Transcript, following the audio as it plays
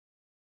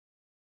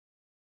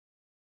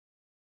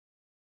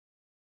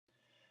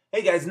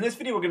Hey guys, in this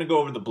video we're going to go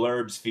over the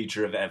Blurbs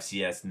feature of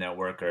FCS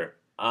Networker.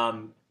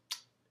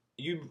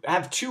 You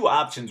have two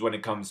options when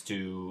it comes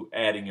to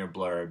adding your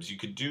blurbs. You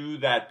could do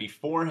that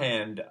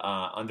beforehand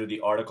under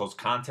the article's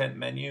content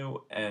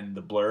menu and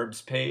the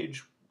blurbs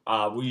page.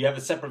 We have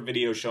a separate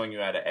video showing you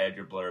how to add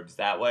your blurbs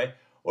that way,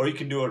 or you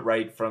can do it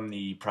right from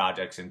the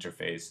projects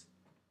interface.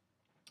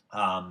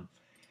 But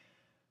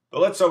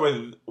let's start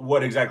with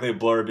what exactly a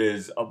blurb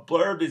is. A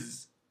blurb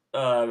is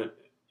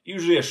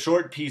usually a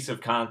short piece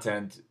of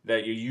content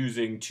that you're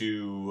using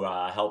to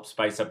help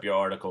spice up your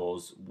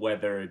articles,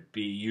 whether it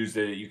be you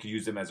can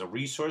use them as a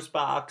resource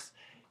box,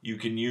 you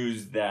can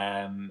use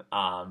them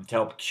to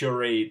help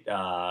curate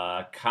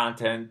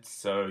content.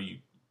 So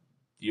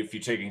if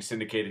you're taking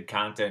syndicated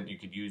content, you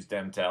could use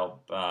them to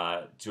help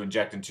to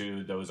inject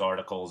into those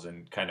articles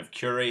and kind of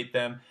curate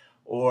them,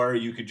 or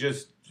you could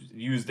just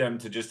use them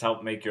to just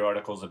help make your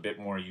articles a bit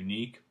more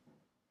unique.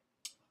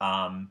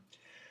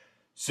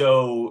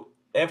 So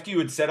after you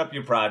would set up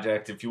your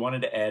project, if you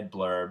wanted to add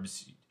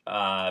blurbs,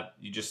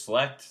 you just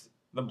select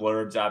the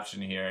blurbs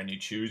option here and you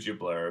choose your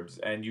blurbs,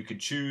 and you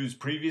could choose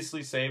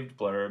previously saved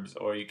blurbs,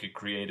 or you could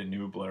create a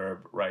new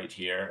blurb right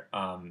here.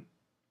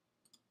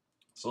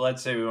 So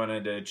let's say we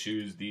wanted to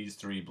choose these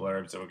three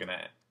blurbs that we're going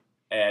to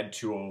add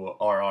to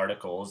our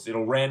articles.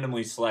 It'll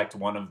randomly select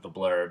one of the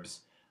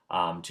blurbs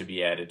to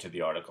be added to the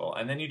article,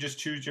 and then you just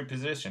choose your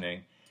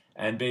positioning.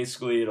 And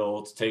basically,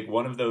 it'll take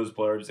one of those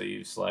blurbs that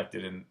you've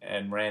selected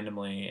and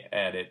randomly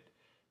add it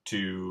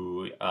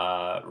to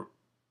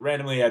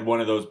randomly add one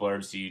of those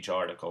blurbs to each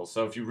article.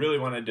 So if you really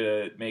wanted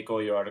to make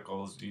all your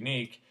articles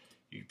unique,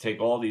 you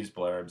take all these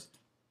blurbs,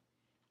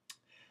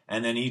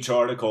 and then each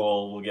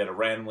article will get a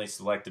randomly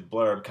selected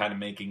blurb, kind of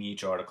making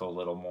each article a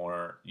little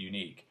more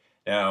unique.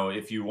 Now,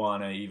 if you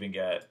want to even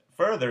get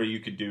further, you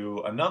could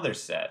do another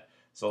set.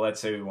 So let's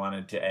say we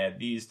wanted to add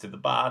these to the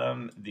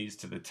bottom, these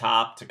to the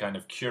top to kind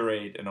of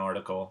curate an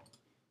article.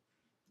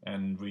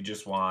 And we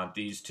just want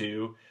these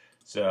two.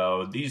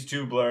 So these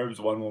two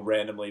blurbs, one will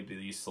randomly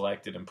be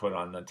selected and put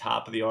on the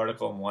top of the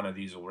article, and one of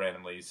these will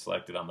randomly be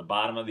selected on the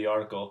bottom of the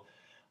article.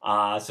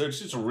 So it's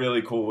just a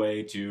really cool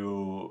way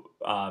to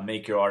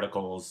make your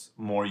articles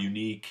more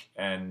unique.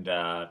 And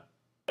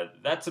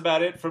that's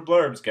about it for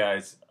blurbs,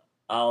 guys.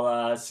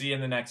 I'll see you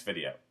in the next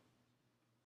video.